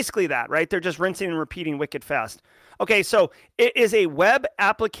 1-ups. It's basically that, right? They're just rinsing and repeating wicked fast. Okay, so it is a web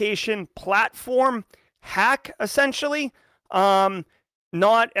application platform hack, essentially,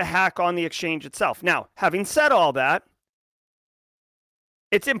 not a hack on the exchange itself. Now, having said all that,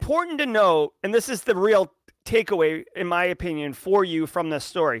 it's important to know, and this is the real takeaway, in my opinion, for you from this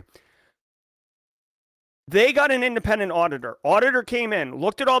story. They got an independent auditor. Auditor came in,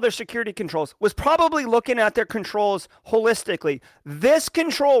 looked at all their security controls, was probably looking at their controls holistically. This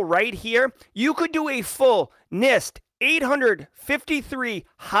control right here, you could do a full NIST 853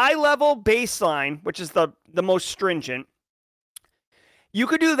 high-level baseline, which is the most stringent. You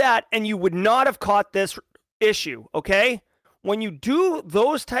could do that, and you would not have caught this issue, okay? When you do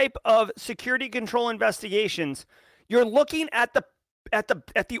those type of security control investigations, you're looking at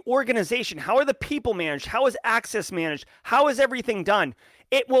the organization. How are the people managed? How is access managed? How is everything done?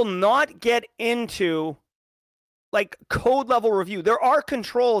 It will not get into like code level review. There are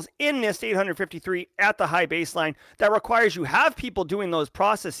controls in NIST 853 at the high baseline that requires you have people doing those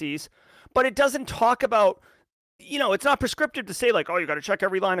processes, but it doesn't talk about, it's not prescriptive to say like, oh, you got to check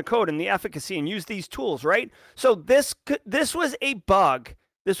every line of code and the efficacy and use these tools, right? So this was a bug.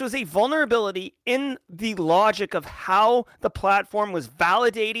 This was a vulnerability in the logic of how the platform was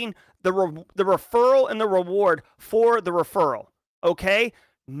validating the referral and the reward for the referral, okay?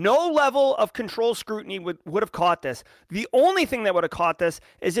 No level of control scrutiny would have caught this. The only thing that would have caught this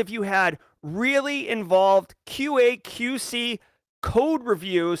is if you had really involved QA, QC code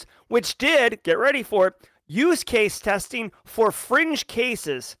reviews, which did, get ready for it, use case testing for fringe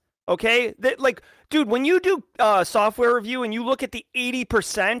cases, okay? That, like, dude, when you do software review and you look at the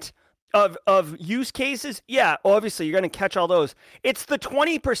 80% of use cases, yeah, obviously you're going to catch all those. It's the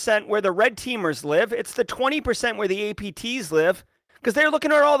 20% where the red teamers live. It's the 20% where the APTs live, because they're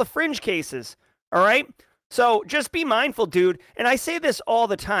looking at all the fringe cases, all right? So just be mindful, dude. And I say this all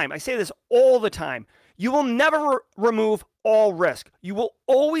the time. You will never remove all risk. You will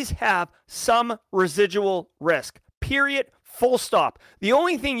always have some residual risk, period, full stop. The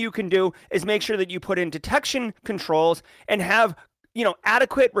only thing you can do is make sure that you put in detection controls and have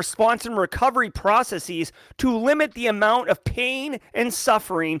adequate response and recovery processes to limit the amount of pain and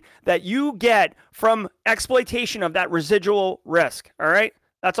suffering that you get from exploitation of that residual risk. All right?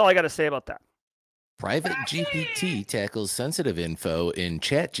 That's all I got to say about that. Private GPT tackles sensitive info in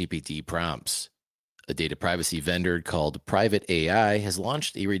ChatGPT prompts. A data privacy vendor called Private AI has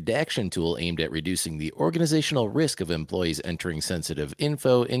launched a redaction tool aimed at reducing the organizational risk of employees entering sensitive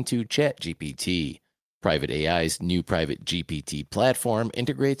info into ChatGPT. Private AI's new Private GPT platform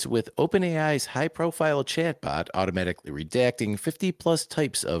integrates with OpenAI's high-profile chatbot, automatically redacting 50-plus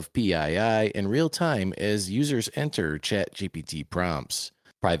types of PII in real time as users enter ChatGPT prompts.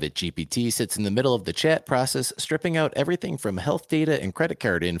 Private GPT sits in the middle of the chat process, stripping out everything from health data and credit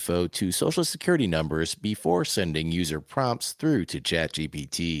card info to social security numbers before sending user prompts through to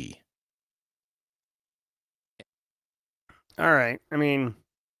ChatGPT. All right. I mean,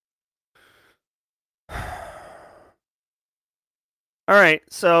 all right,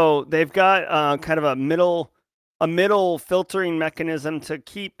 so they've got kind of a middle filtering mechanism to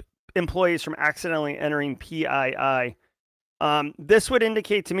keep employees from accidentally entering PII. This would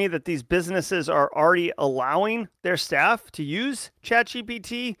indicate to me that these businesses are already allowing their staff to use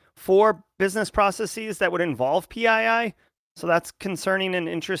ChatGPT for business processes that would involve PII. So that's concerning and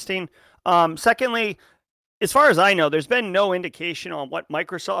interesting. Secondly, as far as I know, there's been no indication on what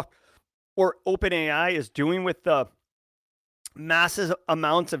Microsoft or OpenAI is doing with the massive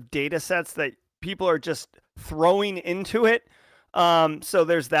amounts of data sets that people are just throwing into it. So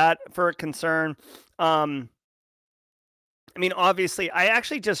there's that for a concern. I mean, obviously, I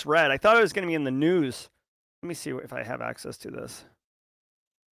actually just read, I thought it was going to be in the news. Let me see if I have access to this.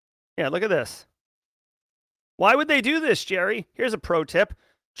 Yeah, look at this. Why would they do this, Jerry? Here's a pro tip.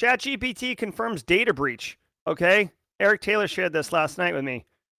 ChatGPT confirms data breach. Okay? Eric Taylor shared this last night with me.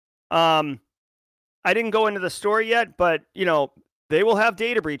 I didn't go into the story yet, but, you know, they will have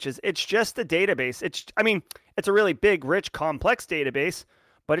data breaches. It's just a database. It's a really big, rich, complex database,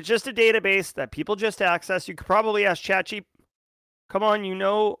 but it's just a database that people just access. You could probably ask ChatGPT. Come on, you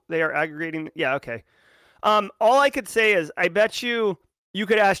know they are aggregating. Yeah, okay. All I could say is I bet you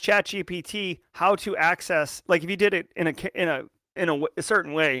could ask ChatGPT how to access, like if you did it in a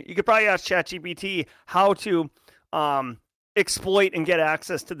certain way, you could probably ask ChatGPT how to exploit and get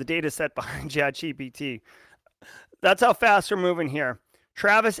access to the data set behind ChatGPT. That's how fast we're moving here.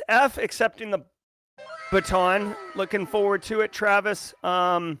 Travis F. accepting the baton. Looking forward to it, Travis.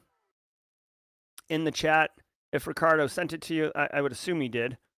 In the chat, if Ricardo sent it to you, I would assume he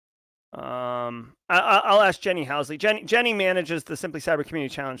did. I'll ask Jenny Housley. Jenny manages the Simply Cyber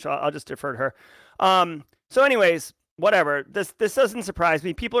Community Challenge, so I'll just defer to her. So anyways, whatever. This doesn't surprise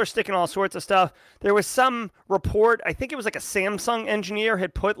me. People are sticking all sorts of stuff. There was some report, I think it was like a Samsung engineer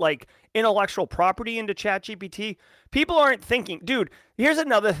had put like intellectual property into ChatGPT. People aren't thinking, dude, here's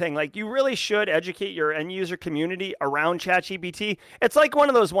another thing. Like you really should educate your end user community around ChatGPT. It's like one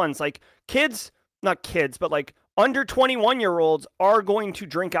of those ones, like not kids, but like under 21-year-olds are going to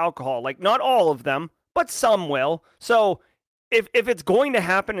drink alcohol. Like not all of them, but some will. So if it's going to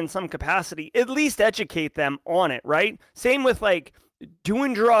happen in some capacity, at least educate them on it, right? Same with like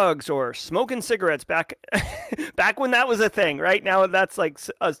doing drugs or smoking cigarettes back when that was a thing, right? Now that's like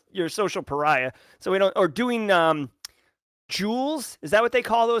your social pariah. So we don't, or doing Juuls, is that what they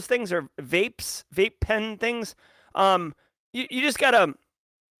call those things? Or vape pen things? You just gotta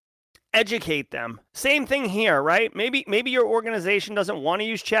educate them. Same thing here, right? Maybe your organization doesn't want to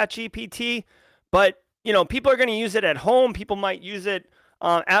use ChatGPT, but you know, people are going to use it at home. People might use it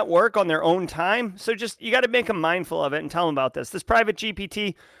at work on their own time. So just, you got to make them mindful of it and tell them about this. This private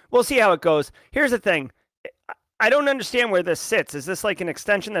GPT, we'll see how it goes. Here's the thing. I don't understand where this sits. Is this like an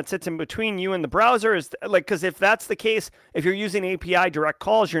extension that sits in between you and the browser? Because if that's the case, if you're using API direct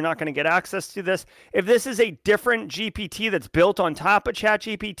calls, you're not going to get access to this. If this is a different GPT that's built on top of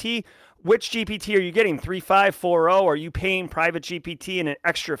ChatGPT, which GPT are you getting? 3.5, 4.0? Are you paying private GPT an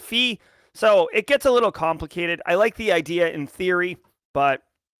extra fee? So it gets a little complicated. I like the idea in theory, but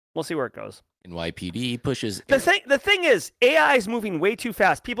we'll see where it goes. NYPD pushes. The thing is, AI is moving way too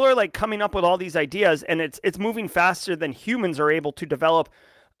fast. People are like coming up with all these ideas, and it's moving faster than humans are able to develop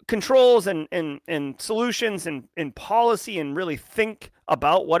controls and solutions and policy and really think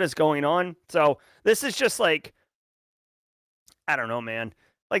about what is going on. So this is just like, I don't know, man.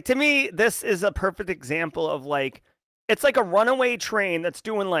 Like to me, this is a perfect example of like, it's like a runaway train that's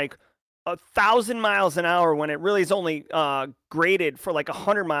doing like 1,000 miles an hour when it really is only graded for like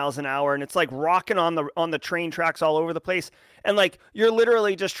 100 miles an hour, and it's like rocking on the train tracks all over the place, and like you're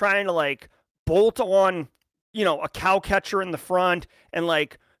literally just trying to like bolt on, you know, a cow catcher in the front, and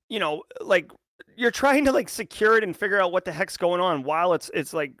like, you know, like you're trying to like secure it and figure out what the heck's going on while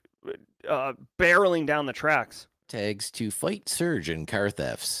it's like barreling down the tracks. Tags to fight surge in car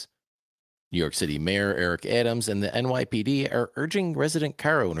thefts. New York City Mayor Eric Adams and the NYPD are urging resident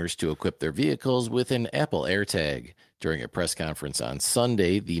car owners to equip their vehicles with an Apple AirTag. During a press conference on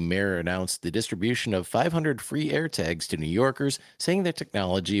Sunday, the mayor announced the distribution of 500 free AirTags to New Yorkers, saying the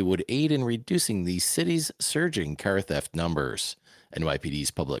technology would aid in reducing the city's surging car theft numbers.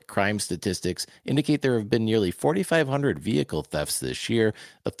 NYPD's public crime statistics indicate there have been nearly 4,500 vehicle thefts this year,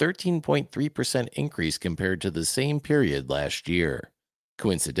 a 13.3% increase compared to the same period last year.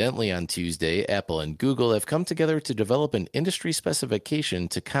 Coincidentally, on Tuesday, Apple and Google have come together to develop an industry specification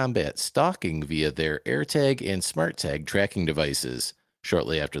to combat stalking via their AirTag and SmartTag tracking devices.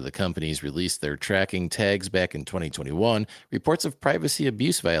 Shortly after the companies released their tracking tags back in 2021, reports of privacy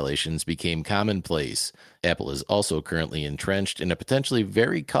abuse violations became commonplace. Apple is also currently entrenched in a potentially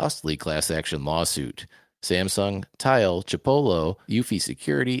very costly class action lawsuit. Samsung, Tile, Chipolo, Eufy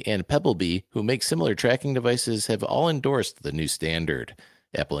Security, and Pebblebee, who make similar tracking devices, have all endorsed the new standard.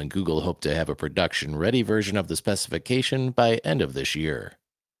 Apple and Google hope to have a production-ready version of the specification by end of this year.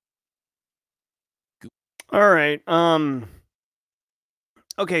 All right.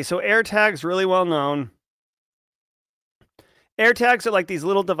 Okay, so AirTags, really well known. AirTags are like these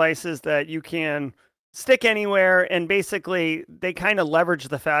little devices that you can stick anywhere, and basically they kind of leverage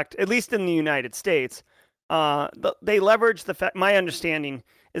the fact, at least in the United States, they leverage the fact, my understanding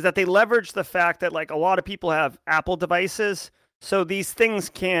is that they leverage the fact that like a lot of people have Apple devices. So these things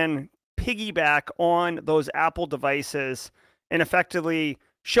can piggyback on those Apple devices and effectively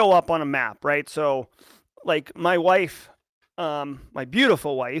show up on a map, right? So like my wife, my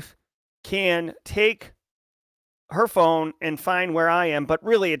beautiful wife, can take her phone and find where I am, but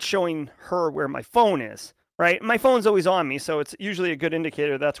really it's showing her where my phone is, right? My phone's always on me, so it's usually a good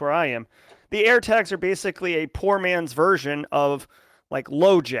indicator that's where I am. The AirTags are basically a poor man's version of like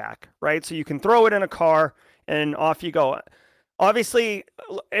LoJack, right? So you can throw it in a car and off you go. Obviously,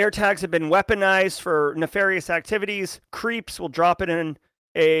 AirTags have been weaponized for nefarious activities. Creeps will drop it in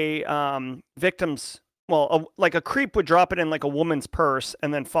a victim's, like a creep would drop it in like a woman's purse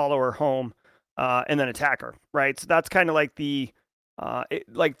and then follow her home and then attack her, right? So that's kind of like the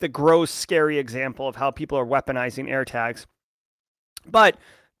gross, scary example of how people are weaponizing AirTags. But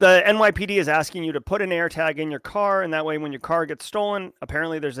the NYPD is asking you to put an AirTag in your car, and that way when your car gets stolen,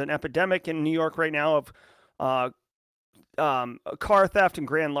 apparently there's an epidemic in New York right now of car theft and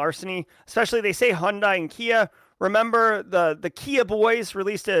grand larceny. Especially, they say Hyundai and Kia. Remember the Kia boys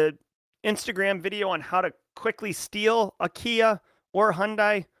released a Instagram video on how to quickly steal a Kia or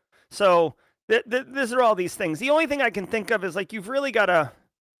Hyundai. So these are all these things. The only thing I can think of is like you've really got to.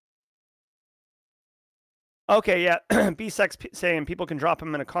 Okay, yeah. B-Sex saying people can drop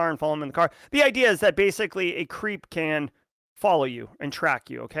him in a car and follow him in the car. The idea is that basically a creep can follow you and track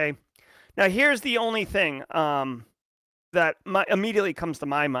you, okay? Now, here's the only thing that immediately comes to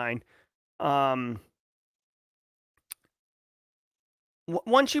my mind.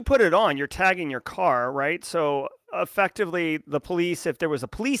 Once you put it on, you're tagging your car, right? So effectively, the police, if there was a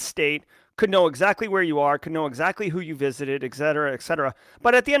police state, could know exactly where you are, could know exactly who you visited, et cetera, et cetera.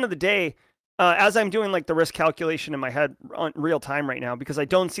 But at the end of the day, as I'm doing like the risk calculation in my head on real time right now, because I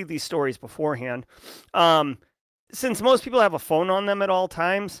don't see these stories beforehand, since most people have a phone on them at all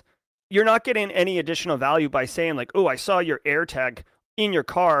times, you're not getting any additional value by saying like, oh, I saw your AirTag in your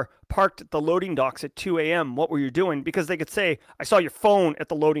car parked at the loading docks at 2 a.m. What were you doing? Because they could say, I saw your phone at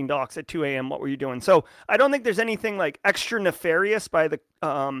the loading docks at 2 a.m. What were you doing? So I don't think there's anything like extra nefarious by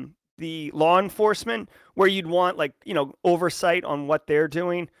the law enforcement where you'd want like, oversight on what they're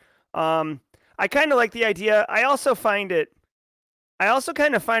doing. I kind of like the idea. I also kind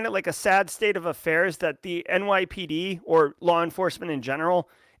of find it like a sad state of affairs that the NYPD or law enforcement in general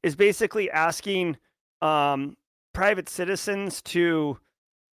is basically asking private citizens to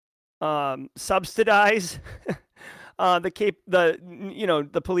subsidize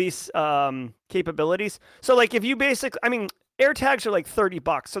the police capabilities. So like if you AirTags are like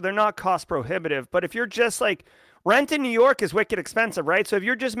 $30, so they're not cost prohibitive. But if you're just like rent in New York is wicked expensive, right? So if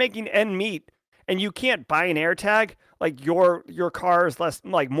you're just making end meet and you can't buy an AirTag, like your car is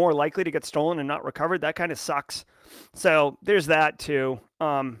more likely to get stolen and not recovered. That kind of sucks. So there's that too.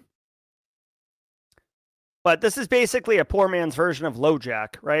 But this is basically a poor man's version of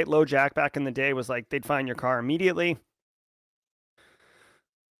LoJack, right? LoJack back in the day was like they'd find your car immediately.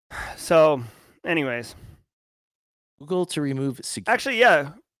 So, anyways, Google to remove Actually,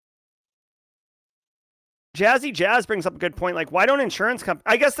 yeah. Jazzy Jazz brings up a good point. Like, why don't insurance companies?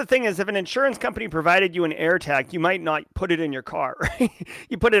 I guess the thing is, if an insurance company provided you an AirTag, you might not put it in your car, right?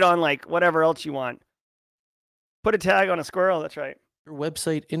 You put it on like whatever else you want. Put a tag on a squirrel. That's right.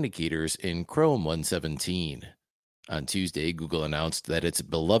 website indicators in Chrome 117. On Tuesday, Google announced that its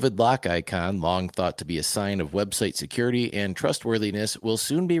beloved lock icon, long thought to be a sign of website security and trustworthiness, will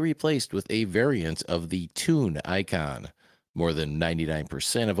soon be replaced with a variant of the tune icon. More than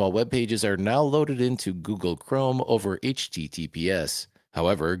 99% of all web pages are now loaded into Google Chrome over HTTPS.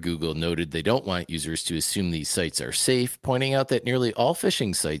 However, Google noted they don't want users to assume these sites are safe, pointing out that nearly all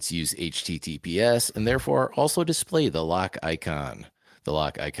phishing sites use HTTPS and therefore also display the lock icon. The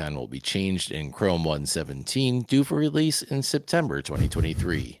lock icon will be changed in Chrome 117, due for release in September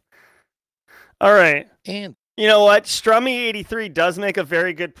 2023. All right. And you know what? Strummy83 does make a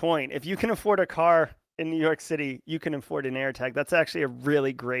very good point. If you can afford a car in New York City, you can afford an AirTag. That's actually a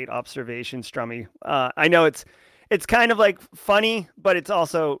really great observation, Strummy. I know it's kind of like funny, but it's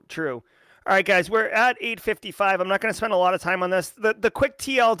also true. All right, guys, we're at 8:55. I'm not going to spend a lot of time on this. The quick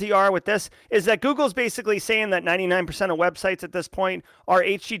TLDR with this is that Google's basically saying that 99% of websites at this point are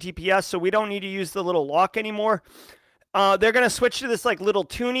HTTPS, so we don't need to use the little lock anymore. They're going to switch to this like little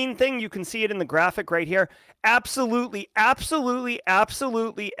tuning thing. You can see it in the graphic right here. Absolutely, absolutely,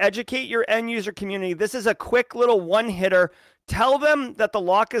 absolutely educate your end user community. This is a quick little one hitter. Tell them that the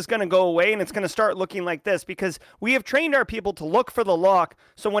lock is going to go away and it's going to start looking like this, because we have trained our people to look for the lock.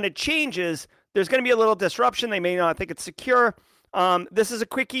 So when it changes, there's going to be a little disruption. They may not think it's secure. This is a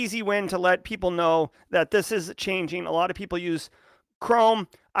quick, easy win to let people know that this is changing. A lot of people use Chrome.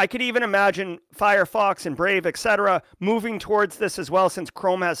 I could even imagine Firefox and Brave, etc., moving towards this as well, since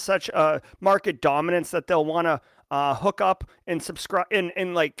Chrome has such a market dominance that they'll want to hook up and subscribe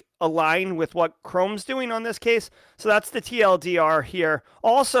and like align with what Chrome's doing on this case. So that's the TLDR here.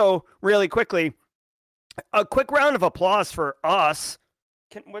 Also, really quickly, a quick round of applause for us.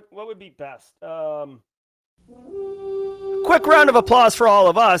 What would be best? Quick round of applause for all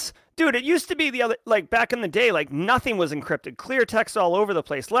of us. Dude, it used to be the other, like back in the day, like nothing was encrypted. Clear text all over the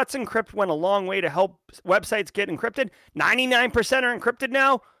place. Let's Encrypt went a long way to help websites get encrypted. 99% are encrypted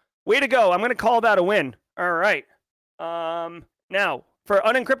now. Way to go. I'm going to call that a win. All right. Now, for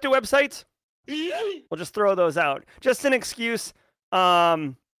unencrypted websites, we'll just throw those out. Just an excuse.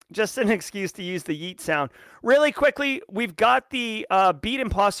 Just an excuse to use the yeet sound. Really quickly, we've got the Beat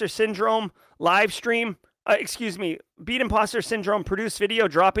Imposter Syndrome live stream. Beat Imposter Syndrome produced video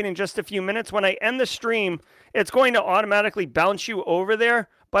dropping in just a few minutes. When I end the stream, it's going to automatically bounce you over there.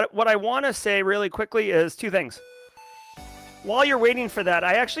 But what I want to say really quickly is two things. While you're waiting for that,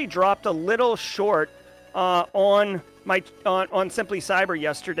 I actually dropped a little short on Simply Cyber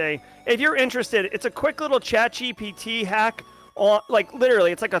yesterday. If you're interested, it's a quick little ChatGPT hack. Like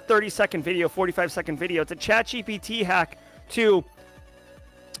literally, it's like a 30-second video, 45-second video. It's a ChatGPT hack to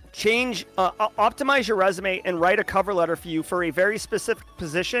change, optimize your resume and write a cover letter for you for a very specific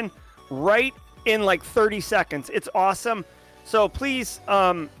position right in like 30 seconds. It's awesome. So please,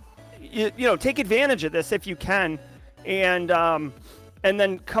 take advantage of this if you can. And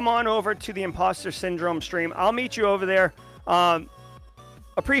then come on over to the Imposter Syndrome stream. I'll meet you over there.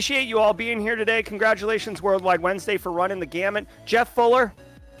 Appreciate you all being here today. Congratulations, Worldwide Wednesday, for running the gamut. Jeff Fuller.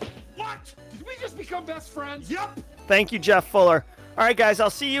 What? Did we just become best friends? Yep. Thank you, Jeff Fuller. All right, guys, I'll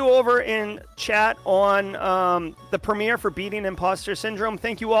see you over in chat on the premiere for Beating Imposter Syndrome.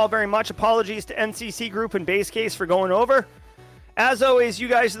 Thank you all very much. Apologies to NCC Group and Base Case for going over. As always, you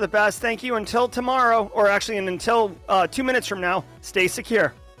guys are the best. Thank you. Until tomorrow, or actually until 2 minutes from now, stay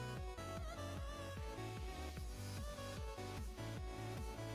secure.